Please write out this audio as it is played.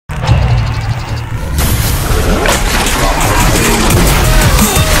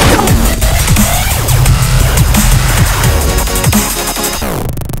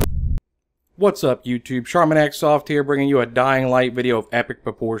What's up, YouTube? CharminEXSoft here, bringing you a dying light video of epic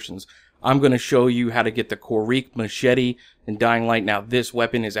proportions. I'm going to show you how to get the KOREK Machete in Dying Light. Now, this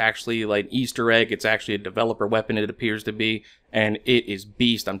weapon is actually like an Easter egg. It's actually a developer weapon, it appears to be, and it is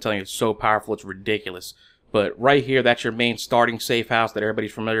beast. I'm telling you, it's so powerful, it's ridiculous. But right here, that's your main starting safe house that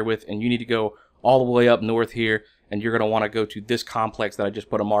everybody's familiar with, and you need to go all the way up north here, and you're going to want to go to this complex that I just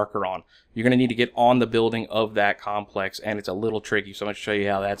put a marker on. You're going to need to get on the building of that complex, and it's a little tricky, so I'm going to show you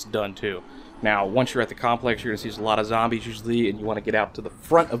how that's done too. Now, once you're at the complex, you're going to see there's a lot of zombies usually, and you want to get out to the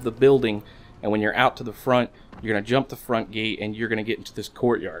front of the building, and when you're out to the front, you're going to jump the front gate, and you're going to get into this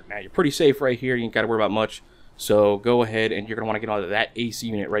courtyard. Now, you're pretty safe right here. You ain't got to worry about much, so go ahead, and you're going to want to get onto that AC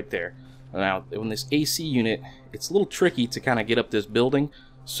unit right there. Now, when this AC unit, it's a little tricky to kind of get up this building,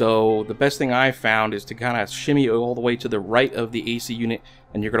 so the best thing I found is to kind of shimmy all the way to the right of the AC unit,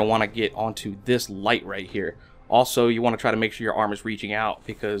 and you're going to want to get onto this light right here. Also, you want to try to make sure your arm is reaching out,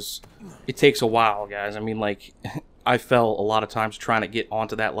 because it takes a while, guys. I mean, like, I fell a lot of times trying to get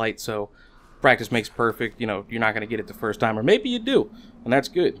onto that light, so practice makes perfect. You know, you're not going to get it the first time, or maybe you do, and that's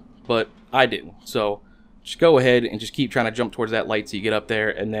good, but I didn't. So just go ahead and just keep trying to jump towards that light till you get up there,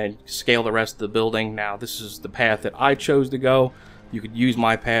 and then scale the rest of the building. Now, this is the path that I chose to go. You could use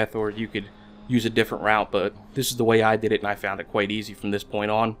my path, or you could use a different route, but this is the way I did it, and I found it quite easy from this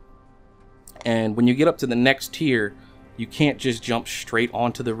point on. And when you get up to the next tier, you can't just jump straight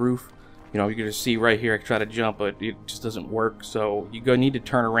onto the roof. You know, you're going to see right here, I try to jump, but it just doesn't work. So you need to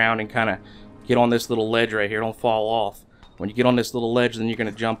turn around and kind of get on this little ledge right here. Don't fall off. When you get on this little ledge, then you're going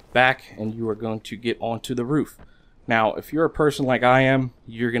to jump back, and you are going to get onto the roof. Now, if you're a person like I am,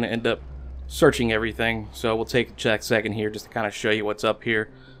 you're going to end up searching everything. So we'll take a second here just to kind of show you what's up here.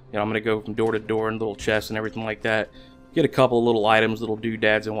 You know, I'm going to go from door to door and little chests and everything like that. Get a couple of little items, little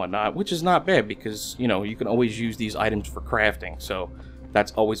doodads and whatnot, which is not bad because, you know, you can always use these items for crafting. So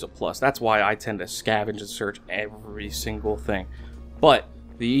that's always a plus. That's why I tend to scavenge and search every single thing. But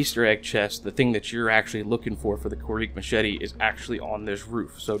the Easter egg chest, the thing that you're actually looking for the KOREK Machete, is actually on this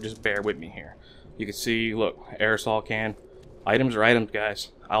roof. So just bear with me here. You can see, look, aerosol can. Items are items, guys.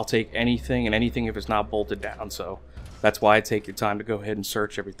 I'll take anything and anything if it's not bolted down. So that's why I take the time to go ahead and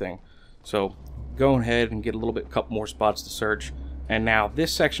search everything. So go ahead and get a couple more spots to search. And now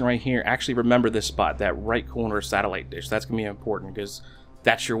this section right here, actually remember this spot, that right corner satellite dish. That's going to be important because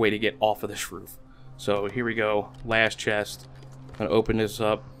that's your way to get off of this roof. So here we go, last chest. I'm going to open this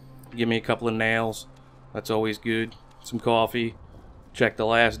up. Give me a couple of nails. That's always good. Some coffee. Check the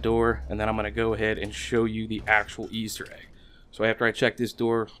last door. And then I'm going to go ahead and show you the actual Easter egg. So after I check this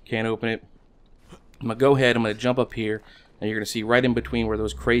door, can't open it, I'm going to go ahead, I'm going to jump up here, and you're going to see right in between where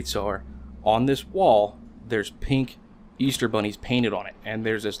those crates are, on this wall, there's pink Easter bunnies painted on it, and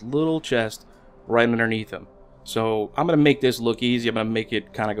there's this little chest right underneath them. So I'm going to make this look easy. I'm going to make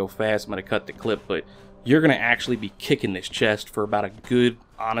it kind of go fast. I'm going to cut the clip, but you're going to actually be kicking this chest for about a good,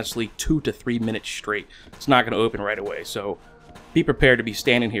 honestly, 2 to 3 minutes straight. It's not going to open right away, so be prepared to be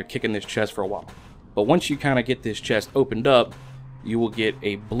standing here kicking this chest for a while. But once you kind of get this chest opened up, you will get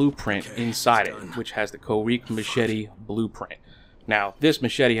a blueprint inside it, which has the KOREK Machete blueprint. Now, this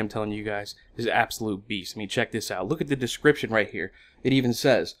machete, I'm telling you guys, is an absolute beast. I mean, check this out. Look at the description right here. It even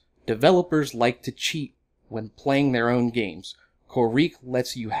says, developers like to cheat when playing their own games. KOREK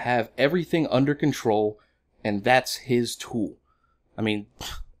lets you have everything under control, and that's his tool. I mean,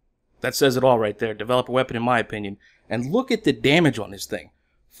 that says it all right there. Developer weapon, in my opinion. And look at the damage on this thing.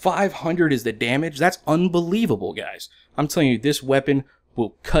 500 is the damage. That's unbelievable, guys. I'm telling you, this weapon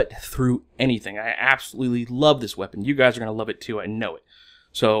will cut through anything. I absolutely love this weapon. You guys are going to love it too. I know it.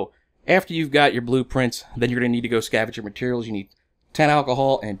 So after you've got your blueprints, then you're going to need to go scavenge your materials. You need 10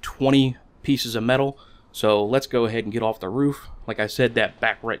 alcohol and 20 pieces of metal. So let's go ahead and get off the roof. Like I said, that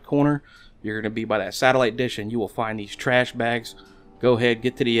back right corner, you're going to be by that satellite dish, and you will find these trash bags. Go ahead,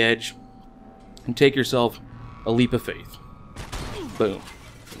 get to the edge, and take yourself a leap of faith. Boom.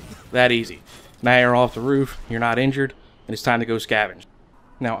 That easy. Now you're off the roof, you're not injured, and it's time to go scavenge.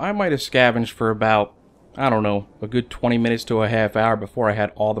 Now, I might have scavenged for about, I don't know, a good 20 minutes to a half hour before I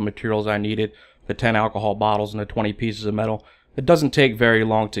had all the materials I needed, the 10 alcohol bottles and the 20 pieces of metal. It doesn't take very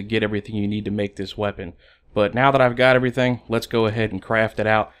long to get everything you need to make this weapon. But now that I've got everything, let's go ahead and craft it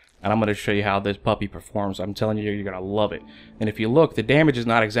out, and I'm going to show you how this puppy performs. I'm telling you, you're going to love it. And if you look, the damage is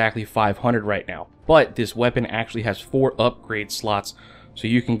not exactly 500 right now, but this weapon actually has 4 upgrade slots. So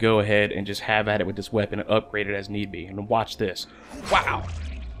you can go ahead and just have at it with this weapon and upgrade it as need be. And watch this. Wow!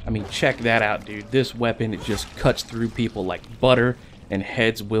 I mean, check that out, dude. This weapon, it just cuts through people like butter, and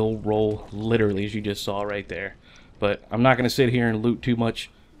heads will roll, literally, as you just saw right there. But I'm not going to sit here and loot too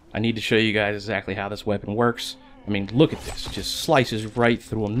much. I need to show you guys exactly how this weapon works. I mean, look at this. Just slices right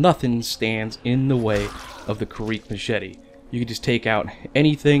through them. Nothing stands in the way of the KOREK Machete. You can just take out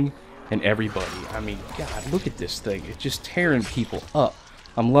anything and everybody. I mean, God, look at this thing. It's just tearing people up.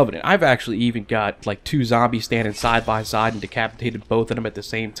 I'm loving it. I've actually even got like 2 zombies standing side by side and decapitated both of them at the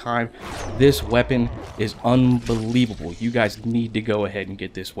same time. This weapon is unbelievable. You guys need to go ahead and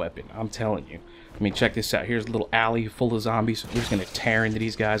get this weapon. I'm telling you. I mean, check this out. Here's a little alley full of zombies. We're just going to tear into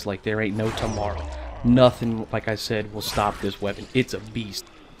these guys like there ain't no tomorrow. Nothing, like I said, will stop this weapon. It's a beast.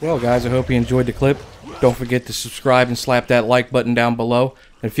 Well, guys, I hope you enjoyed the clip. Don't forget to subscribe and slap that like button down below.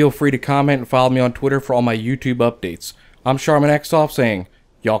 And feel free to comment and follow me on Twitter for all my YouTube updates. I'm CharminEXSoft saying,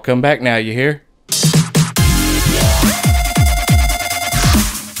 y'all come back now, you hear?